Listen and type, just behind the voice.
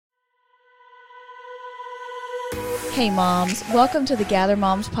Hey moms, welcome to the Gather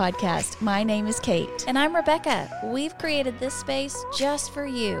Moms podcast. My name is Kate. And I'm Rebecca. We've created this space just for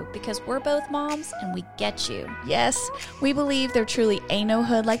you because we're both moms and we get you. Yes, we believe there truly ain't no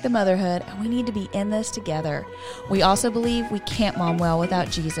hood like the motherhood, and we need to be in this together. We also believe we can't mom well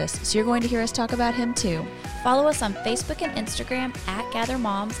without Jesus, so you're going to hear us talk about him too. Follow us on Facebook and Instagram at Gather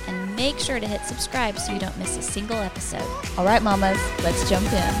Moms and make sure to hit subscribe so you don't miss a single episode. All right, mamas, let's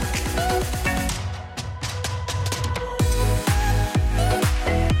jump in.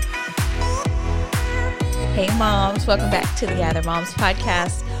 Hey moms, welcome back to the Gather Moms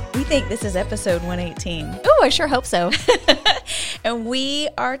podcast. We think this is episode 118. Oh, I sure hope so. And we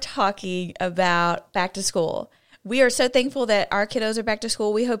are talking about back to school. We are so thankful that our kiddos are back to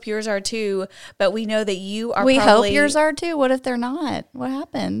school. We hope yours are too, but we know that you are hope yours are too. What if they're not? What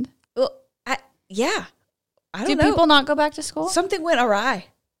happened? Well, I don't know. Do people not go back to school? Something went awry.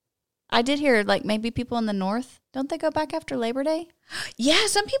 I did hear like maybe people in the north, don't they go back after Labor Day? Yeah,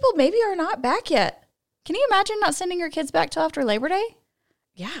 some people maybe are not back yet. Can you imagine not sending your kids back till after Labor Day?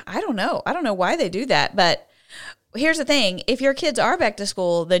 Yeah, I don't know. I don't know why they do that, but here's the thing. If your kids are back to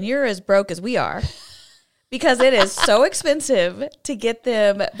school, then you're as broke as we are because it is so expensive to get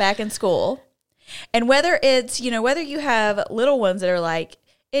them back in school. And whether it's, whether you have little ones that are like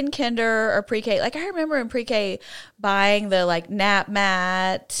in kinder or pre-K, like I remember in pre-K buying the like nap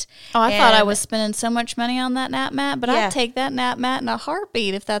mat. Oh, I thought I was spending so much money on that nap mat, but yeah. I'd take that nap mat in a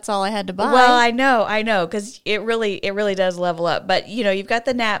heartbeat if that's all I had to buy. Well, I know, because it really does level up. But you've got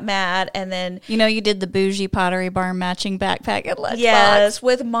the nap mat, and then you did the bougie Pottery Barn matching backpack and lunchbox. Yes,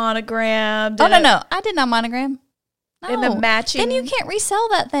 with monogrammed. Oh no, I did not monogram. No. And the matching. Then you can't resell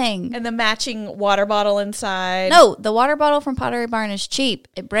that thing. And the matching water bottle inside. No, the water bottle from Pottery Barn is cheap.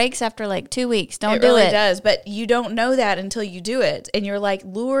 It breaks after like 2 weeks. Don't do it. It really does, but you don't know that until you do it. And you're like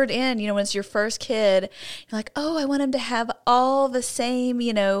lured in, when it's your first kid, you're like, oh, I want him to have all the same,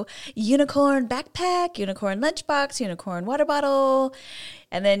 unicorn backpack, unicorn lunchbox, unicorn water bottle.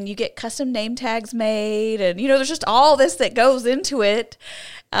 And then you get custom name tags made. And, there's just all this that goes into it.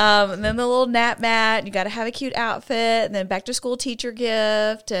 And then the little nap mat, you got to have a cute outfit, and then back to school teacher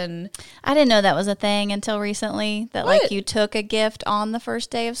gift. And I didn't know that was a thing until recently, that what? like you took a gift on the first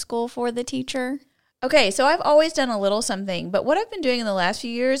day of school for the teacher. Okay, so I've always done a little something, but what I've been doing in the last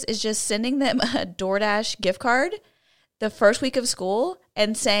few years is just sending them a DoorDash gift card the first week of school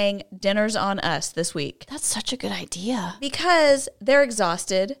and saying, dinner's on us this week. That's such a good idea. Because they're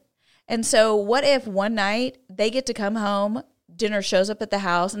exhausted. And so what if one night they get to come home, dinner shows up at the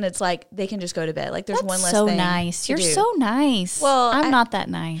house, and it's like they can just go to bed. Like there's That's one less so thing. Nice. You're so nice. Well, I'm not that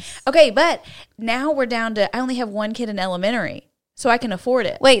nice. Okay, but now we're down to, I only have one kid in elementary, so I can afford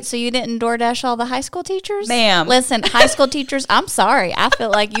it. Wait, so you didn't DoorDash all the high school teachers? Ma'am. Listen, high school teachers, I'm sorry. I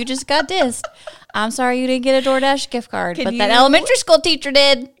feel like you just got dissed. I'm sorry you didn't get a DoorDash gift card, but that elementary school teacher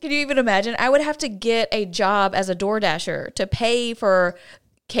did. Can you even imagine? I would have to get a job as a DoorDasher to pay for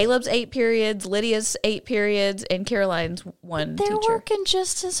Caleb's 8 periods, Lydia's 8 periods, and Caroline's one teacher. They're working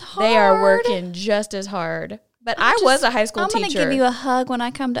just as hard. They are working just as hard. But I was a high school teacher. I'm going to give you a hug when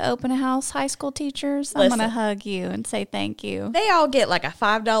I come to open a house, high school teachers. I'm going to hug you and say thank you. They all get like a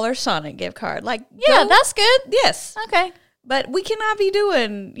 $5 Sonic gift card. Like, yeah, that's good. Yes. Okay. But we cannot be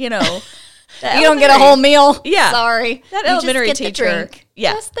doing, you don't get a whole meal. Yeah. Sorry. That elementary just get teacher. The drink.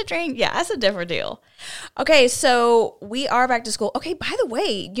 Yeah. Just the drink. Yeah, that's a different deal. Okay, so we are back to school. Okay, by the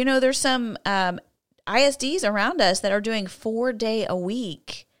way, there's some ISDs around us that are doing 4-day a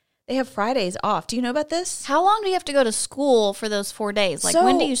week. They have Fridays off. Do you know about this? How long do you have to go to school for those 4 days? Like,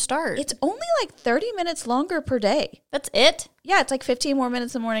 when do you start? It's only like 30 minutes longer per day. That's it? Yeah, it's like 15 more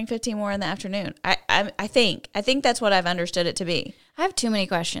minutes in the morning, 15 more in the afternoon. I think that's what I've understood it to be. I have too many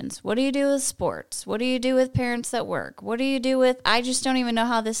questions. What do you do with sports? What do you do with parents that work? What do you do with, I just don't even know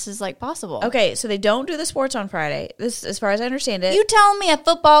how this is like possible. Okay, so they don't do the sports on Friday. This, as far as I understand it. You telling me a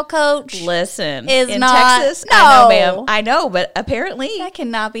football coach Listen, is in not, Texas? No. I know, ma'am. I know, but apparently that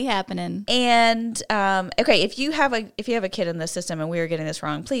cannot be happening. And okay, if you have a kid in the system and we are getting this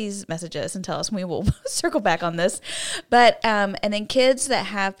wrong, please message us and tell us, and we will circle back on this. But and then kids that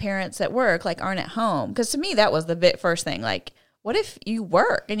have parents that work, like, aren't at home, because to me that was the first thing. Like, what if you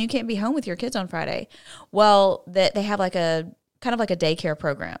work and you can't be home with your kids on Friday? Well, that they have like a kind of like a daycare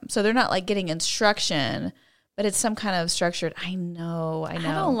program, so they're not like getting instruction, but it's some kind of structured. I know. I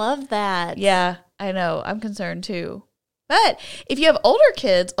don't love that. Yeah, I know. I'm concerned too. But if you have older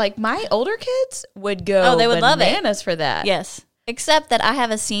kids, like my older kids would go they would bananas love it. for that. Yes. Except that I have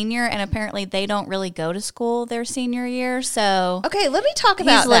a senior, and apparently they don't really go to school their senior year. So okay, let me talk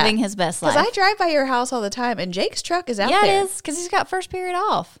about he's living his best life. Because I drive by your house all the time, and Jake's truck is out there. Yeah, it is, because he's got first period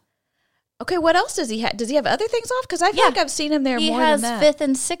off. Okay, what else does he have? Does he have other things off? Because I feel like I've seen him there more than that. He has 5th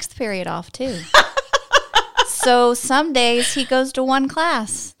and 6th period off, too. So some days he goes to one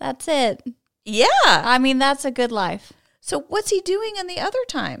class. That's it. Yeah. I mean, that's a good life. So what's he doing in the other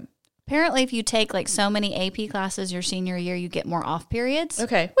time? Apparently, if you take like so many AP classes your senior year, you get more off periods.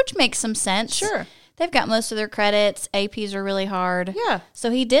 Okay. Which makes some sense. Sure. They've got most of their credits. APs are really hard. Yeah.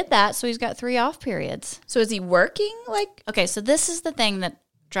 So he did that. So he's got 3 off periods. So is he working? Okay, so this is the thing that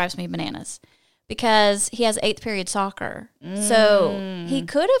drives me bananas. Because he has 8th period soccer. So he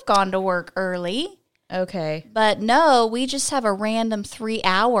could have gone to work early. Okay. But no, we just have a random 3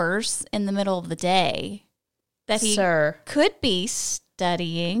 hours in the middle of the day that he could be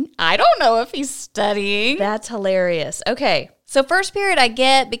studying. I don't know if he's studying. That's hilarious. Okay. So first period I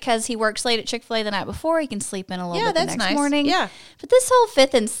get because he works late at Chick-fil-A the night before. He can sleep in a little bit the next morning. Yeah. But this whole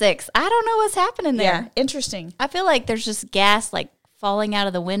 5th and 6th, I don't know what's happening there. Yeah, interesting. I feel like there's just gas like falling out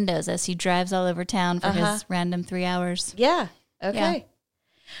of the windows as he drives all over town for his random 3 hours. Yeah. Okay. Yeah.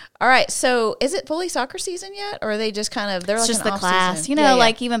 All right. So is it fully soccer season yet? Or are they just kind of, they're it's like just an the class. season? You know,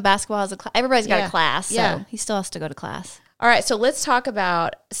 like even basketball has a class. Everybody's got a class. So he still has to go to class. All right, so let's talk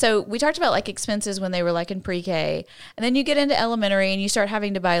about, so we talked about like expenses when they were like in pre-K, and then you get into elementary and you start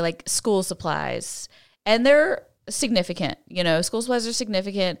having to buy like school supplies, and they're significant, you know, school supplies are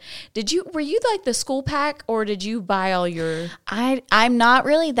significant. Were you like the school pack, or did you buy all your? I'm not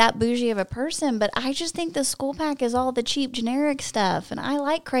really that bougie of a person, but I just think the school pack is all the cheap generic stuff, and I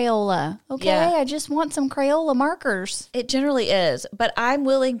like Crayola. Okay, yeah. I just want some Crayola markers. It generally is, but I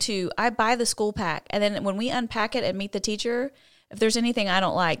buy the school pack, and then when we unpack it and meet the teacher, if there's anything I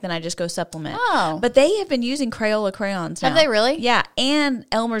don't like, then I just go supplement. Oh. But they have been using Crayola crayons now. Have they really? Yeah, and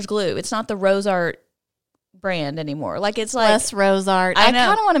Elmer's glue. It's not the Rose Art brand anymore. Like it's like less Rose Art. I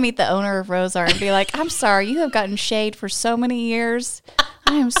kind of want to meet the owner of Rose Art and be like, I'm sorry, you have gotten shade for so many years.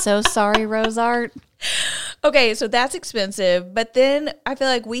 I am so sorry, Rose Art. Okay, so that's expensive, but then I feel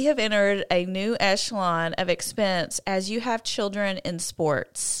like we have entered a new echelon of expense as you have children in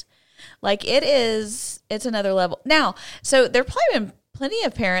sports. Like it's another level. Now, so there have probably been plenty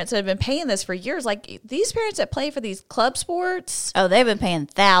of parents that have been paying this for years. Like these parents that play for these club sports. Oh, they've been paying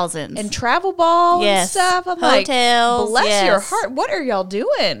thousands. And travel ball and stuff. I'm hotels. Like, bless your heart. What are y'all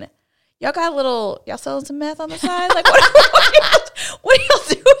doing? Y'all got y'all selling some meth on the side? Like what are y'all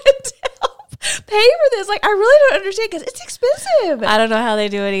doing to help pay for this? Like I really don't understand because it's expensive. I don't know how they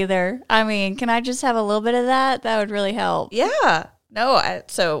do it either. I mean, can I just have a little bit of that? That would really help. Yeah. No.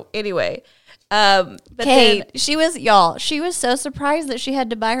 So anyway. But Kate, she was so surprised that she had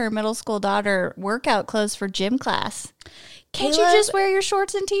to buy her middle school daughter workout clothes for gym class. Can't you just wear your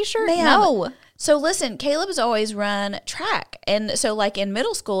shorts and t-shirt? No. So listen, Caleb's always run track. And so like in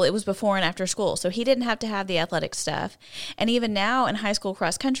middle school, it was before and after school. So he didn't have to have the athletic stuff. And even now in high school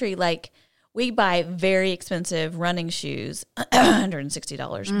cross country, like we buy very expensive running shoes, $160.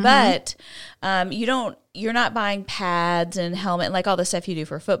 Mm-hmm. But you're not buying pads and helmet and like all the stuff you do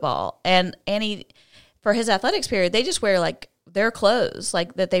for football. And for his athletics period, they just wear like their clothes,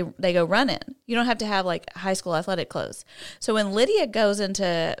 like that they go run in. You don't have to have like high school athletic clothes. So when Lydia goes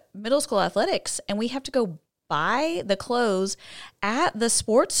into middle school athletics and we have to go buy the clothes at the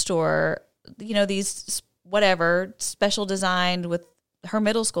sports store, you know, these whatever special designed with her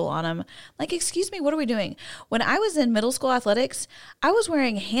middle school on them. Like, excuse me, what are we doing? When I was in middle school athletics, I was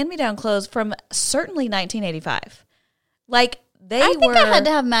wearing hand-me-down clothes from certainly 1985. Like, I had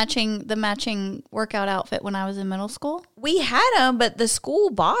to have the matching workout outfit when I was in middle school. We had them, but the school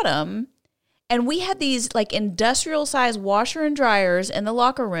bought them. And we had these like industrial size washer and dryers in the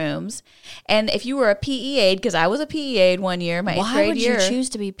locker rooms. And if you were a PE aide, because I was a PE aide one year, my 8th grade year. Why would you choose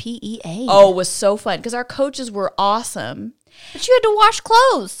to be PE aide? Oh, it was so fun because our coaches were awesome. But you had to wash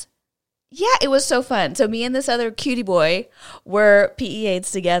clothes. Yeah, it was so fun. So me and this other cutie boy were PE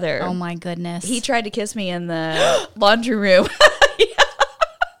aides together. Oh, my goodness. He tried to kiss me in the laundry room.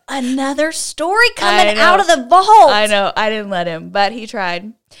 Another story coming out of the vault. I know. I didn't let him, but he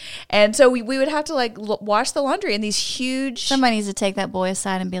tried. And so we would have to like wash the laundry in these huge... Somebody needs to take that boy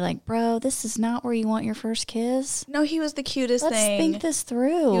aside and be like, bro, this is not where you want your first kiss. No, he was the cutest thing. Let's think this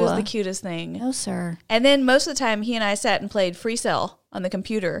through. He was the cutest thing. No, sir. And then most of the time, he and I sat and played Free Cell on the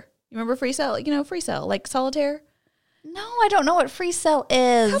computer. You remember Free Cell? You know, Free Cell, like solitaire? No, I don't know what Free Cell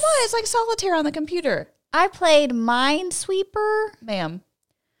is. Come on, it's like solitaire on the computer. I played Minesweeper. Ma'am.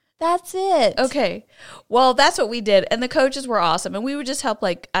 That's it. Okay. Well, that's what we did. And the coaches were awesome. And we would just help,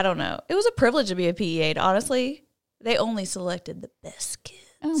 like, I don't know. It was a privilege to be a PE aide, honestly. They only selected the best kids.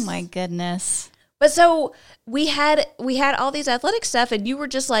 Oh, my goodness. But so we had all these athletic stuff, and you were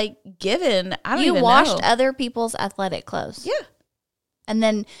just, like, given, I don't even know. You washed other people's athletic clothes. Yeah. And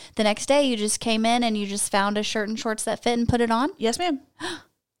then the next day you just came in and you just found a shirt and shorts that fit and put it on? Yes, ma'am.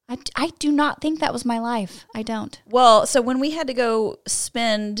 I do not think that was my life. I don't. Well, so when we had to go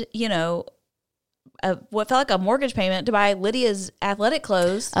spend, what felt like a mortgage payment to buy Lydia's athletic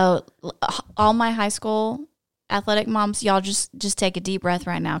clothes. Oh, all my high school athletic moms, y'all just take a deep breath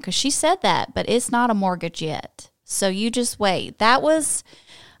right now, because she said that, but it's not a mortgage yet. So you just wait. That was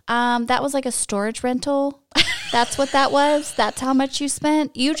like a storage rental. That's what that was. That's how much you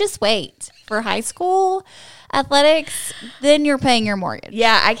spent. You just wait for high school athletics, then you're paying your mortgage.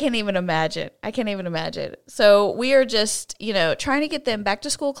 Yeah, I can't even imagine. So we are just, trying to get them back to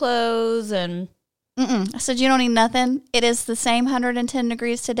school clothes and... I said, you don't need nothing. It is the same 110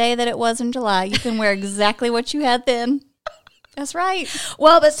 degrees today that it was in July. You can wear exactly what you had then. That's right.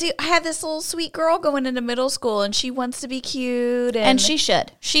 Well, but see, I had this little sweet girl going into middle school, and she wants to be cute. And she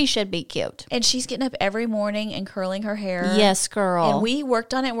should. She should be cute. And she's getting up every morning and curling her hair. Yes, girl. And we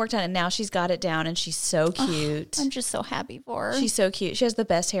worked on it. And now she's got it down, and she's so cute. I'm just so happy for her. She's so cute. She has the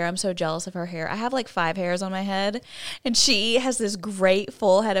best hair. I'm so jealous of her hair. I have like 5 hairs on my head, and she has this great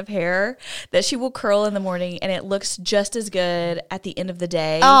full head of hair that she will curl in the morning, and it looks just as good at the end of the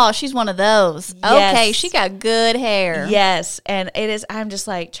day. Oh, she's one of those. Yes. Okay, she got good hair. Yes. And it is, I'm just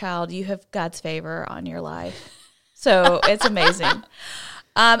like, child, you have God's favor on your life. So it's amazing.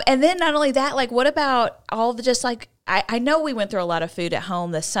 And then not only that, like, what about all the just like, I know we went through a lot of food at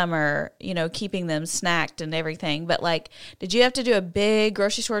home this summer, keeping them snacked and everything. But like, did you have to do a big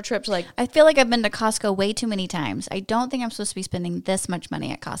grocery store trip to like? I feel like I've been to Costco way too many times. I don't think I'm supposed to be spending this much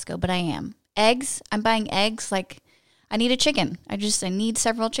money at Costco, but I am. Eggs, I'm buying eggs like, I need a chicken. I need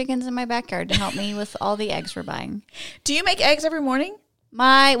several chickens in my backyard to help me with all the eggs we're buying. Do you make eggs every morning?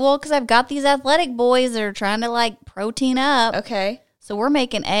 Because I've got these athletic boys that are trying to like protein up. Okay. So we're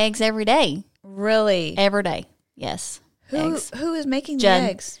making eggs every day. Really? Every day. Yes. Who is making the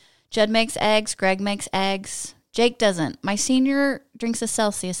eggs? Judd makes eggs. Greg makes eggs. Jake doesn't. My senior drinks a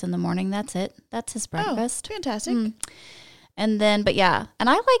Celsius in the morning. That's it. That's his breakfast. Oh, fantastic. And then, but yeah, and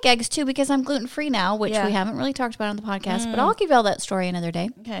I like eggs too because I'm gluten-free now, which we haven't really talked about on the podcast, but I'll give y'all that story another day.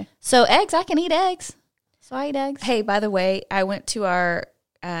 Okay. So eggs, I can eat eggs. So I eat eggs. Hey, by the way, I went to our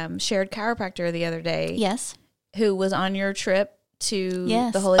shared chiropractor the other day. Yes. Who was on your trip to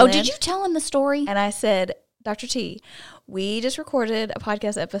the Holy Land. Land. Did you tell him the story? And I said, Dr. T, we just recorded a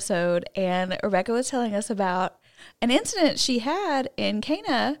podcast episode, and Rebecca was telling us about an incident she had in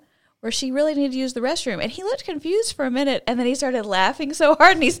Cana where she really needed to use the restroom. And he looked confused for a minute, and then he started laughing so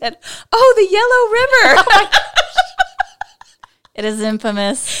hard, and he said, "Oh, the Yellow River." Oh my gosh. It is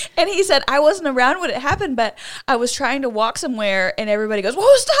infamous. And he said, I wasn't around when it happened, but I was trying to walk somewhere, and everybody goes,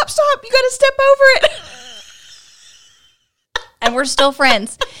 "Whoa, stop, you got to step over it." And we're still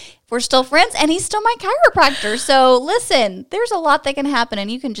friends. And he's still my chiropractor. So listen, there's a lot that can happen,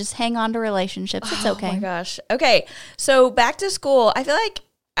 and you can just hang on to relationships. It's okay. Oh my gosh. Okay, so back to school. I feel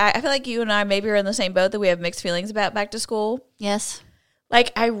like you and I maybe are in the same boat that we have mixed feelings about back to school. Yes.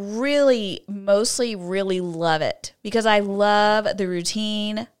 Like, I mostly really love it because I love the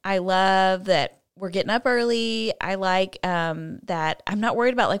routine. I love that we're getting up early. I like that I'm not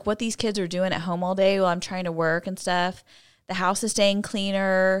worried about like what these kids are doing at home all day while I'm trying to work and stuff. The house is staying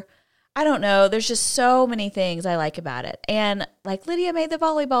cleaner. I don't know. There's just so many things I like about it. And like Lydia made the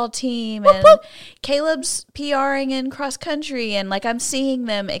volleyball team, and Caleb's PRing in cross country, and like I'm seeing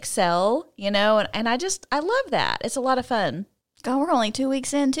them excel, and I love that. It's a lot of fun. God, we're only 2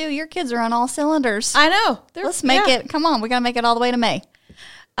 weeks in too. Your kids are on all cylinders. I know. Let's make it. Come on. We got to make it all the way to May.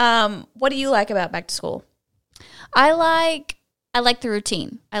 What do you like about back to school? I like the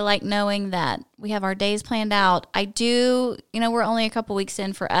routine. I like knowing that we have our days planned out. I do, we're only a couple weeks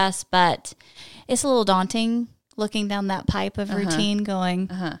in for us, but it's a little daunting looking down that pipe of routine going,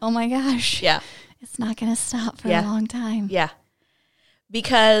 oh my gosh. Yeah. It's not going to stop for a long time. Yeah.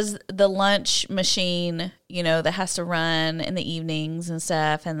 Because the lunch machine, that has to run in the evenings and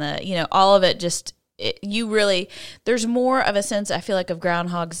stuff, and all of it just, there's more of a sense, I feel like, of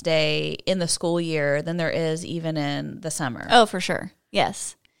Groundhog's Day in the school year than there is even in the summer. Oh, for sure.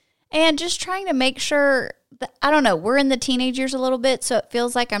 Yes. And just trying to make sure that, I don't know, we're in the teenage years a little bit, so it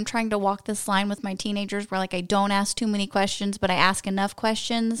feels like I'm trying to walk this line with my teenagers where like I don't ask too many questions, but I ask enough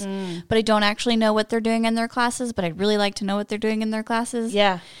questions, but I don't actually know what they're doing in their classes, but I'd really like to know what they're doing in their classes.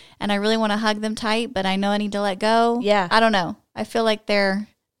 Yeah. And I really want to hug them tight, but I know I need to let go. Yeah. I don't know. I feel like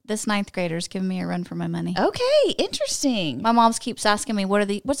this 9th grader's giving me a run for my money. Okay, interesting. My mom keeps asking me,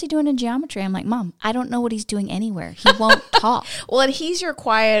 what's he doing in geometry? I'm like, Mom, I don't know what he's doing anywhere. He won't talk. Well, and he's your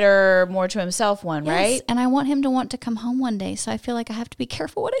quieter, more to himself one, yes, right? And I want him to want to come home one day, so I feel like I have to be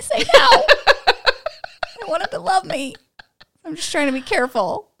careful what I say now. I want him to love me. I'm just trying to be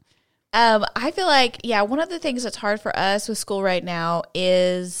careful. I feel like, one of the things that's hard for us with school right now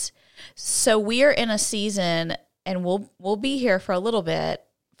is, so we are in a season, and we'll be here for a little bit.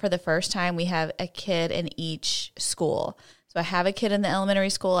 For the first time, we have a kid in each school. So I have a kid in the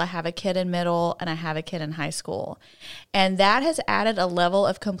elementary school, I have a kid in middle, and I have a kid in high school. And that has added a level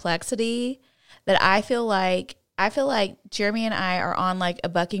of complexity that I feel like Jeremy and I are on like a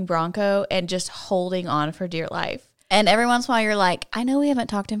bucking bronco and just holding on for dear life. And every once in a while you're like, I know we haven't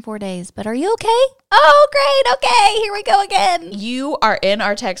talked in 4 days, but are you okay? Oh, great. Okay, here we go again. You are in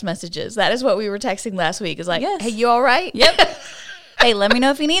our text messages. That is what we were texting last week. It's like, Yes. Hey, you all right? Yep. Hey, let me know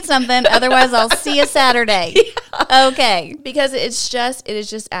if you need something. Otherwise, I'll see you Saturday. Yeah. Okay. Because it is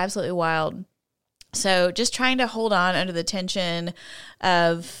just absolutely wild. So just trying to hold on under the tension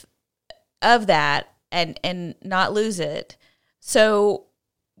of that and not lose it. So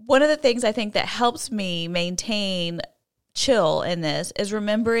one of the things I think that helps me maintain chill in this is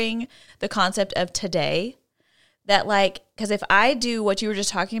remembering the concept of today. That because if I do what you were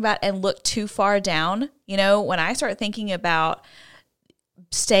just talking about and look too far down, when I start thinking about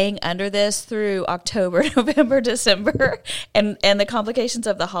staying under this through October, November, December, and the complications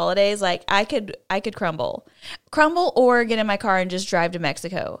of the holidays, I could crumble or get in my car and just drive to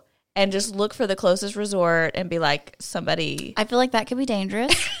Mexico and just look for the closest resort and be like somebody. I feel like that could be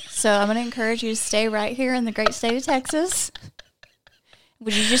dangerous. So I'm going to encourage you to stay right here in the great state of Texas.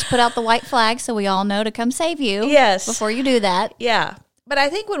 Would you just put out the white flag so we all know to come save you? Yes. Before you do that. Yeah. But I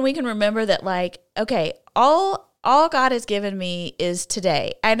think when we can remember that, okay, all God has given me is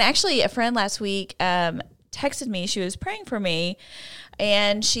today. And actually, a friend last week texted me. She was praying for me,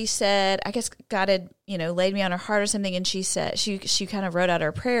 and she said, I guess God had, laid me on her heart or something. And she said, she kind of wrote out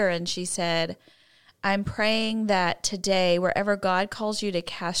her prayer, and she said, I'm praying that today, wherever God calls you to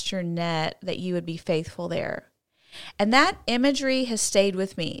cast your net, that you would be faithful there. And that imagery has stayed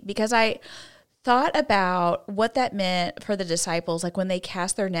with me because I thought about what that meant for the disciples, when they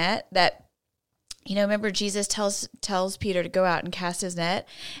cast their net, that, remember Jesus tells Peter to go out and cast his net,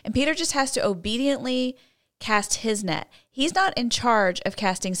 and Peter just has to obediently cast his net. He's not in charge of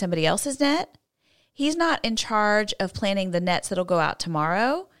casting somebody else's net. He's not in charge of planning the nets that'll go out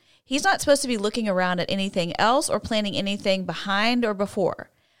tomorrow. He's not supposed to be looking around at anything else or planning anything behind or before.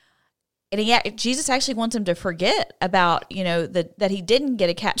 And Jesus actually wants him to forget about, that he didn't get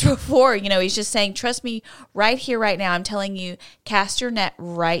a catch before. He's just saying, trust me right here, right now. I'm telling you, cast your net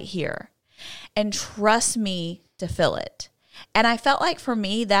right here and trust me to fill it. And I felt like for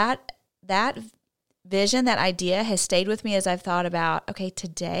me, that vision, that idea has stayed with me as I've thought about, okay,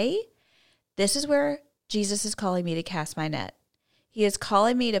 today, this is where Jesus is calling me to cast my net. He is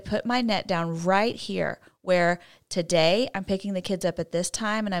calling me to put my net down right here, where today I'm picking the kids up at this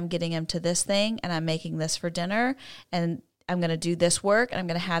time and I'm getting them to this thing and I'm making this for dinner and I'm going to do this work and I'm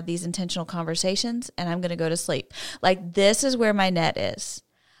going to have these intentional conversations and I'm going to go to sleep. This is where my net is.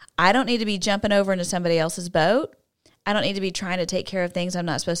 I don't need to be jumping over into somebody else's boat. I don't need to be trying to take care of things I'm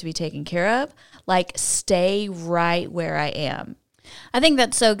not supposed to be taking care of. Stay right where I am. I think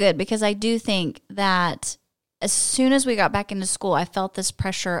that's so good because I do think that as soon as we got back into school, I felt this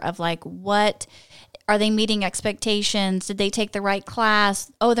pressure of what are they meeting expectations? Did they take the right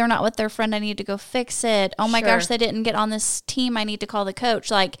class? Oh, they're not with their friend. I need to go fix it. Oh my gosh, they didn't get on this team. I need to call the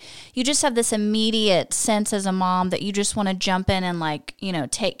coach. You just have this immediate sense as a mom that you just want to jump in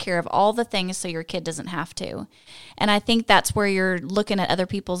and take care of all the things so your kid doesn't have to. And I think that's where you're looking at other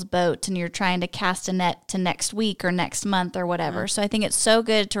people's boats and you're trying to cast a net to next week or next month or whatever. So I think it's so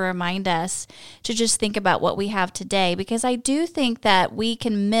good to remind us to just think about what we have today, because I do think that we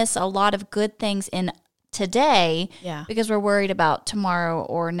can miss a lot of good things in today because we're worried about tomorrow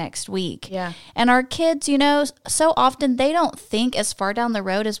or next week. Yeah. And our kids, so often they don't think as far down the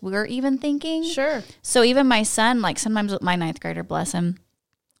road as we're even thinking. Sure. So even my son, sometimes with my 9th grader, bless him,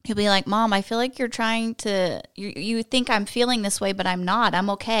 he'll be like, Mom, I feel like you're trying to, you think I'm feeling this way, but I'm not. I'm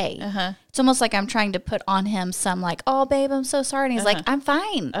okay. It's almost like I'm trying to put on him some oh, babe, I'm so sorry. And he's like, I'm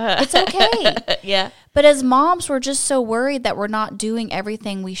fine. It's okay. Yeah. But as moms, we're just so worried that we're not doing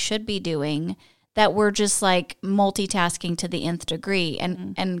everything we should be doing, that we're just multitasking to the nth degree.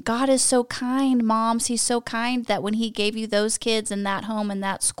 And God is so kind, moms. He's so kind that when he gave you those kids and that home and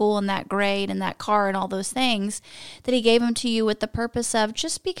that school and that grade and that car and all those things, that he gave them to you with the purpose of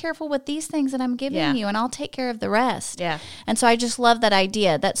just be careful with these things that I'm giving you and I'll take care of the rest. Yeah. And so I just love that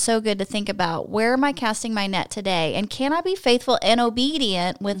idea. That's so good to think about. Where am I casting my net today? And can I be faithful and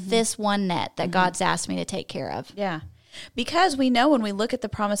obedient with this one net that God's asked me to take care of? Yeah. Because we know when we look at the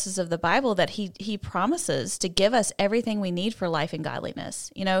promises of the Bible that he promises to give us everything we need for life and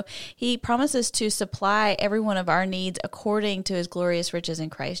godliness. You know, he promises to supply every one of our needs according to his glorious riches in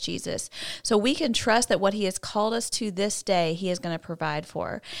Christ Jesus. So we can trust that what he has called us to this day, he is going to provide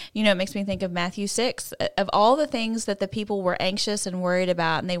for. You know, it makes me think of Matthew 6, of all the things that the people were anxious and worried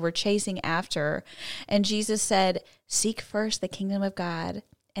about and they were chasing after. And Jesus said, seek first the kingdom of God,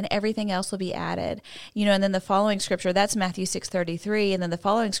 and everything else will be added. You know, and then the following scripture, that's Matthew 6:33. And then the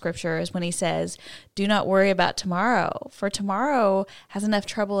following scripture is when he says, do not worry about tomorrow, for tomorrow has enough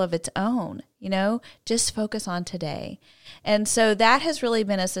trouble of its own. You know, just focus on today. And so that has really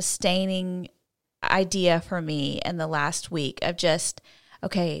been a sustaining idea for me in the last week of just,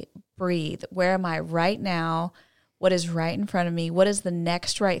 okay, breathe. Where am I right now? What is right in front of me? What is the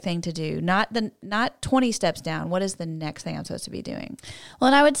next right thing to do? Not 20 steps down. What is the next thing I'm supposed to be doing? Well,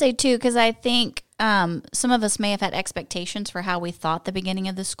 and I would say, too, because I think some of us may have had expectations for how we thought the beginning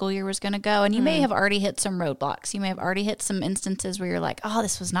of the school year was going to go. And you may have already hit some roadblocks. You may have already hit some instances where you're like, oh,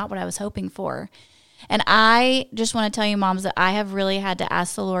 this was not what I was hoping for. And I just want to tell you, moms, that I have really had to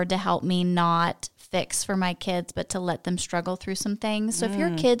ask the Lord to help me not fix for my kids, but to let them struggle through some things. So if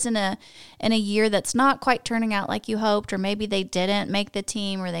your kid's in a year that's not quite turning out like you hoped, or maybe they didn't make the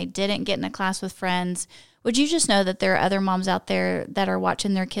team, or they didn't get in a class with friends, would you just know that there are other moms out there that are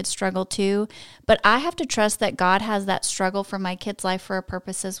watching their kids struggle too? But I have to trust that God has that struggle for my kid's life for a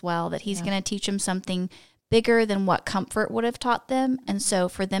purpose as well, that he's going to teach them something bigger than what comfort would have taught them. And so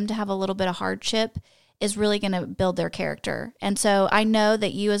for them to have a little bit of hardship is really going to build their character. And so I know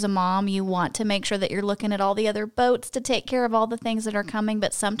that you as a mom, you want to make sure that you're looking at all the other boats to take care of all the things that are coming,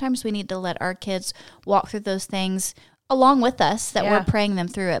 but sometimes we need to let our kids walk through those things along with us, that we're praying them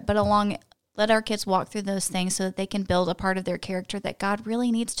through it, but let our kids walk through those things so that they can build a part of their character that God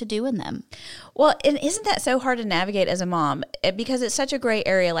really needs to do in them. Well, and isn't that so hard to navigate as a mom? Because it's such a gray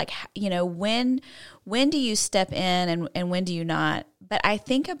area. Like, you know, when do you step in and when do you not? But I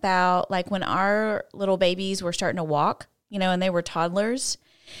think about like when our little babies were starting to walk, you know, and they were toddlers,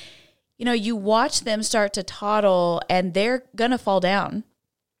 you know, you watch them start to toddle and they're going to fall down.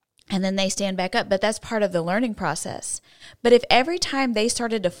 And then they stand back up, but that's part of the learning process. But if every time they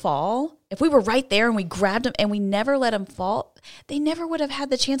started to fall, if we were right there and we grabbed them and we never let them fall, they never would have had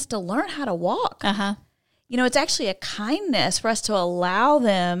the chance to learn how to walk. You know, it's actually a kindness for us to allow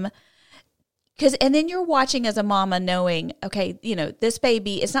them. And then you're watching as a mama knowing, okay, you know, this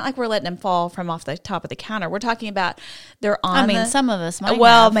baby, it's not like we're letting them fall from off the top of the counter. We're talking about they're on some of us might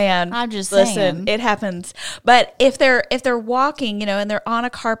have. Man, I'm just listen, saying. it happens. But if they're walking, you know, and they're on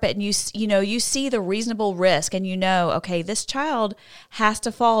a carpet and you see the reasonable risk and you know, okay, this child has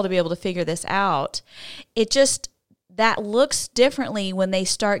to fall to be able to figure this out. That looks differently when they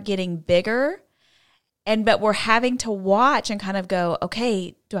start getting bigger. But we're having to watch and kind of go,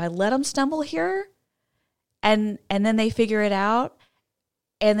 okay, do I let them stumble here? And then they figure it out.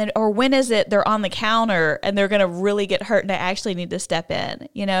 And then, or when is it they're on the counter and they're going to really get hurt and I actually need to step in,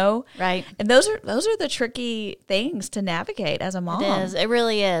 you know? Right. And those are the tricky things to navigate as a mom. It is. It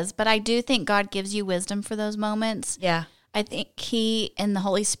really is. But I do think God gives you wisdom for those moments. Yeah. I think He and the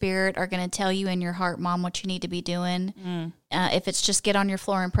Holy Spirit are going to tell you in your heart, Mom, what you need to be doing. If it's just get on your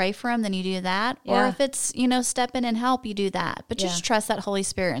floor and pray for Him, then you do that. Yeah. Or if it's, you know, step in and help, you do that. But just trust that Holy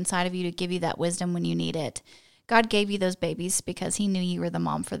Spirit inside of you to give you that wisdom when you need it. God gave you those babies because He knew you were the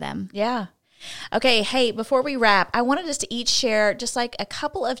mom for them. Yeah. Okay, hey, before we wrap, I wanted us to each share just like a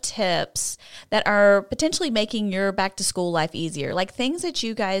couple of tips that are potentially making your back to school life easier, like things that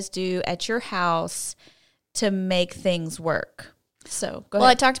you guys do at your house to make things work. So, go ahead. Well,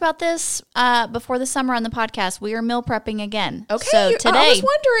 I talked about this before the summer on the podcast. We are meal prepping again. Okay, so today, I was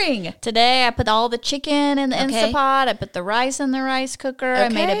wondering. Today, I put all the chicken in the Instapot. I put the rice in the rice cooker. Okay. I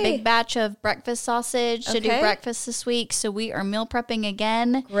made a big batch of breakfast sausage to do breakfast this week. So we are meal prepping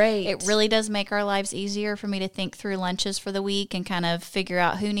again. Great. It really does make our lives easier for me to think through lunches for the week and kind of figure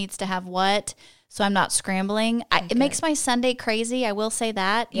out who needs to have what. So I'm not scrambling. It makes my Sunday crazy. I will say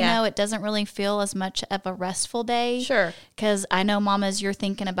that. You know, it doesn't really feel as much of a restful day. Sure. Because I know, mamas, you're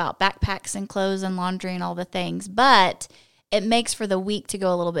thinking about backpacks and clothes and laundry and all the things. But it makes for the week to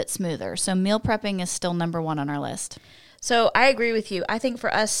go a little bit smoother. So meal prepping is still number one on our list. So I agree with you. I think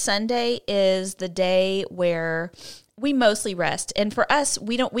for us, Sunday is the day where we mostly rest. And for us,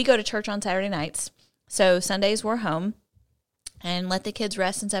 we go to church on Saturday nights. So Sundays we're home and let the kids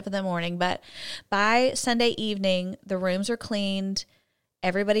rest and stuff in the morning. But by Sunday evening, the rooms are cleaned.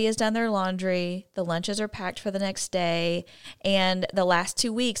 Everybody has done their laundry. The lunches are packed for the next day. And the last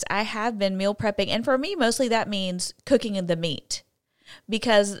 2 weeks, I have been meal prepping. And for me, mostly that means cooking the meat.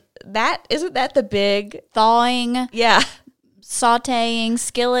 because isn't that the big, Thawing, yeah. sauteing,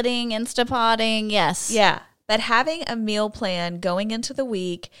 skilleting, Instapotting. Yes. Yeah. But having a meal plan going into the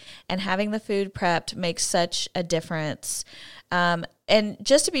week and having the food prepped makes such a difference. And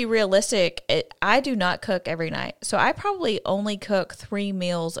just to be realistic, I do not cook every night. So I probably only cook 3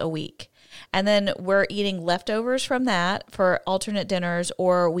 meals a week. And then we're eating leftovers from that for alternate dinners,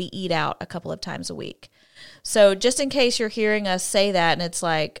 or we eat out a couple of times a week. So just in case you're hearing us say that and it's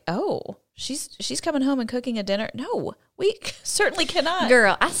like, oh, she's coming home and cooking a dinner. No, we certainly cannot.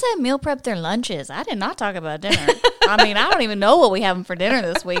 Girl, I said meal prep their lunches. I did not talk about dinner. I mean, I don't even know what we having for dinner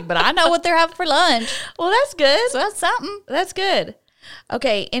this week, but I know what they're having for lunch. Well, that's good. So that's something. That's good.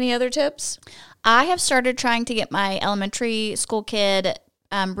 Okay, any other tips? I have started trying to get my elementary school kid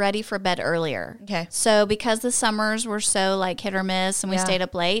ready for bed earlier. Okay. So because the summers were so like hit or miss and we stayed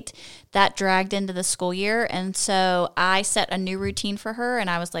up late, that dragged into the school year. And so I set a new routine for her. And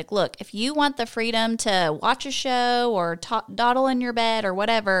I was like, look, if you want the freedom to watch a show or dawdle in your bed or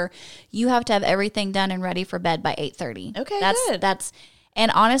whatever, you have to have everything done and ready for bed by 8:30. Okay, good.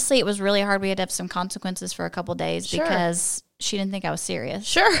 And honestly, it was really hard. We had to have some consequences for a couple days because she didn't think I was serious.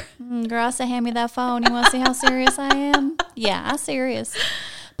 Sure. Girl, I said, hand me that phone. You want to see how serious I am? Yeah, I'm serious.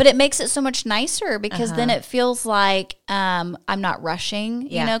 But it makes it so much nicer because then it feels like I'm not rushing,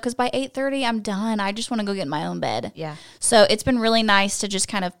 you know, because by 8:30, I'm done. I just want to go get in my own bed. Yeah. So it's been really nice to just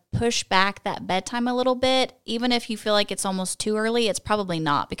kind of push back that bedtime a little bit. Even if you feel like it's almost too early, it's probably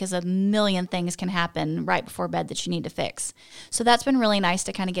not because a million things can happen right before bed that you need to fix. So that's been really nice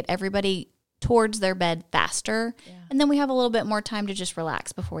to kind of get everybody towards their bed faster. Yeah. And then we have a little bit more time to just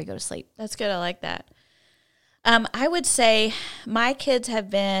relax before we go to sleep. That's good. I like that. I would say my kids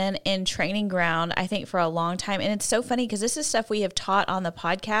have been in training ground, I think, for a long time. And it's so funny because this is stuff we have taught on the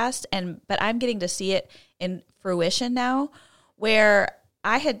podcast, but I'm getting to see it in fruition now, where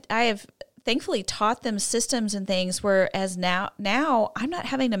I have thankfully taught them systems and things, whereas now I'm not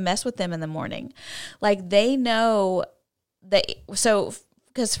having to mess with them in the morning. Like they know that, so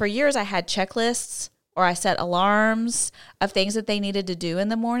because for years I had checklists or I set alarms of things that they needed to do in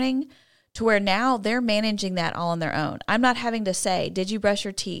the morning, to where now they're managing that all on their own. I'm not having to say, did you brush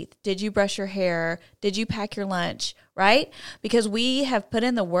your teeth? Did you brush your hair? Did you pack your lunch? Right? Because we have put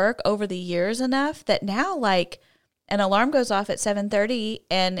in the work over the years enough that now, like, an alarm goes off at 7:30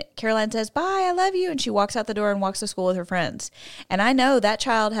 and Caroline says, bye, I love you. And she walks out the door and walks to school with her friends. And I know that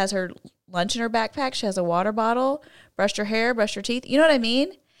child has her lunch in her backpack. She has a water bottle, brushed her hair, brushed her teeth. You know what I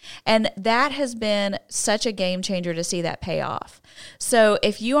mean? And that has been such a game changer to see that pay off. So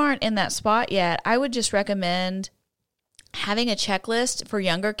if you aren't in that spot yet, I would just recommend having a checklist for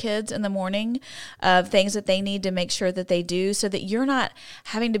younger kids in the morning of things that they need to make sure that they do so that you're not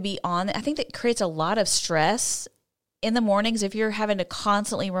having to be on. I think that creates a lot of stress in the mornings if you're having to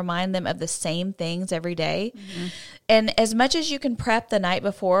constantly remind them of the same things every day. Mm-hmm. And as much as you can prep the night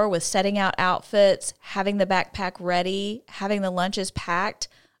before with setting out outfits, having the backpack ready, having the lunches packed,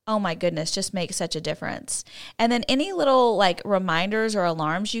 oh my goodness, just makes such a difference. And then any little like reminders or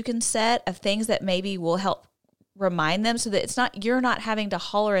alarms you can set of things that maybe will help remind them so that you're not having to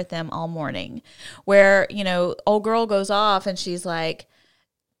holler at them all morning where, you know, old girl goes off and she's like,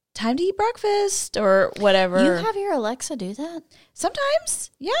 time to eat breakfast or whatever. You have your Alexa do that? Sometimes.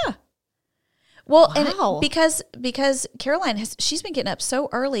 Yeah. Well, wow. And because Caroline she's been getting up so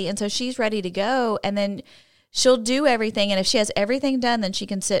early and so she's ready to go and then she'll do everything, and if she has everything done, then she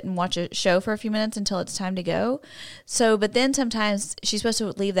can sit and watch a show for a few minutes until it's time to go. So, but then sometimes she's supposed to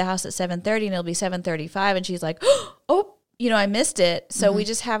leave the house at 7:30, and it'll be 7:35, and she's like, oh, you know, I missed it. So we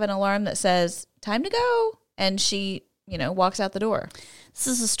just have an alarm that says, time to go, and she, you know, walks out the door. This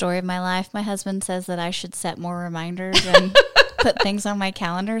is a story of my life. My husband says that I should set more reminders and put things on my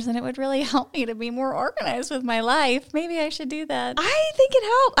calendars, and it would really help me to be more organized with my life. Maybe I should do that. I think it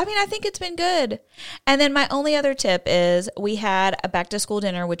helped. I mean, I think it's been good. And then my only other tip is we had a back to school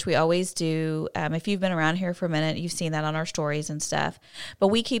dinner, which we always do. If you've been around here for a minute, you've seen that on our stories and stuff. But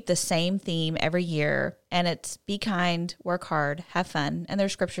we keep the same theme every year, and it's be kind, work hard, have fun. And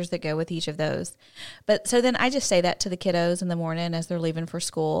there's scriptures that go with each of those. But so then I just say that to the kiddos in the morning as they're leaving for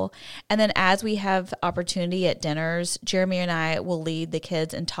school. And then as we have opportunity at dinners, Jeremy and I will lead the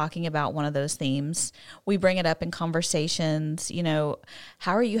kids in talking about one of those themes. We bring it up in conversations, you know,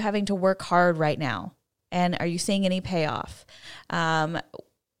 how are you having to work hard right now? And are you seeing any payoff? How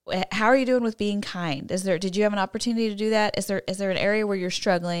are you doing with being kind? Did you have an opportunity to do that? Is there an area where you're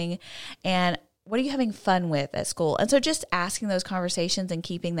struggling? And what are you having fun with at school? And so just asking those conversations and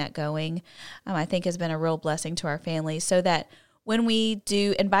keeping that going, I think has been a real blessing to our families so that when we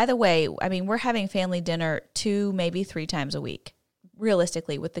do, and by the way, I mean, we're having family dinner 2, maybe 3 times a week.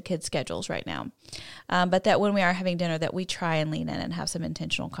 realistically with the kids' schedules right now. But that when we are having dinner, that we try and lean in and have some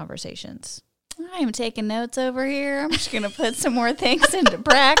intentional conversations. I'm taking notes over here. I'm just going to put some more things into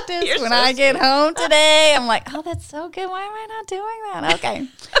practice when I get home today. I'm like, oh, that's so good. Why am I not doing that? Okay.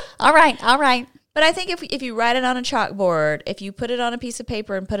 All right. But I think if you write it on a chalkboard, if you put it on a piece of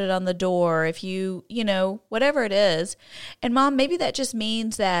paper and put it on the door, if you whatever it is, and Mom, maybe that just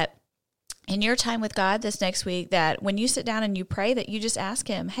means that in your time with God this next week, that when you sit down and you pray, that you just ask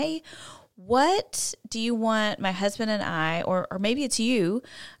him, hey, what do you want my husband and I, or maybe it's you,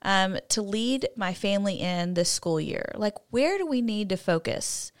 to lead my family in this school year? Like, where do we need to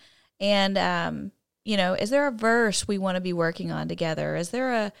focus? And, is there a verse we want to be working on together? Is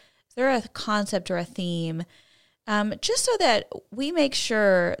there a concept or a theme? Just so that we make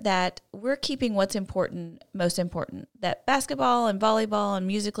sure that we're keeping what's important, most important, that basketball and volleyball and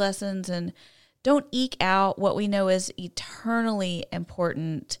music lessons, and don't eke out what we know is eternally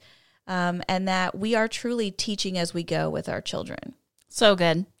important, and that we are truly teaching as we go with our children. So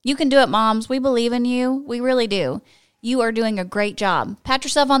good. You can do it, moms. We believe in you. We really do. You are doing a great job. Pat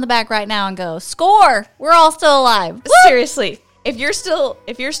yourself on the back right now and go, score. We're all still alive. Woo! Seriously. If you're still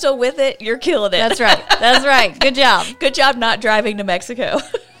with it, you're killing it. That's right. Good job. Good job not driving to Mexico.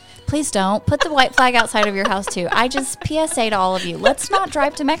 Please don't. Put the white flag outside of your house, too. I just PSA to all of you. Let's not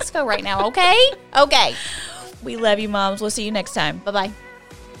drive to Mexico right now, okay? Okay. We love you, moms. We'll see you next time. Bye-bye.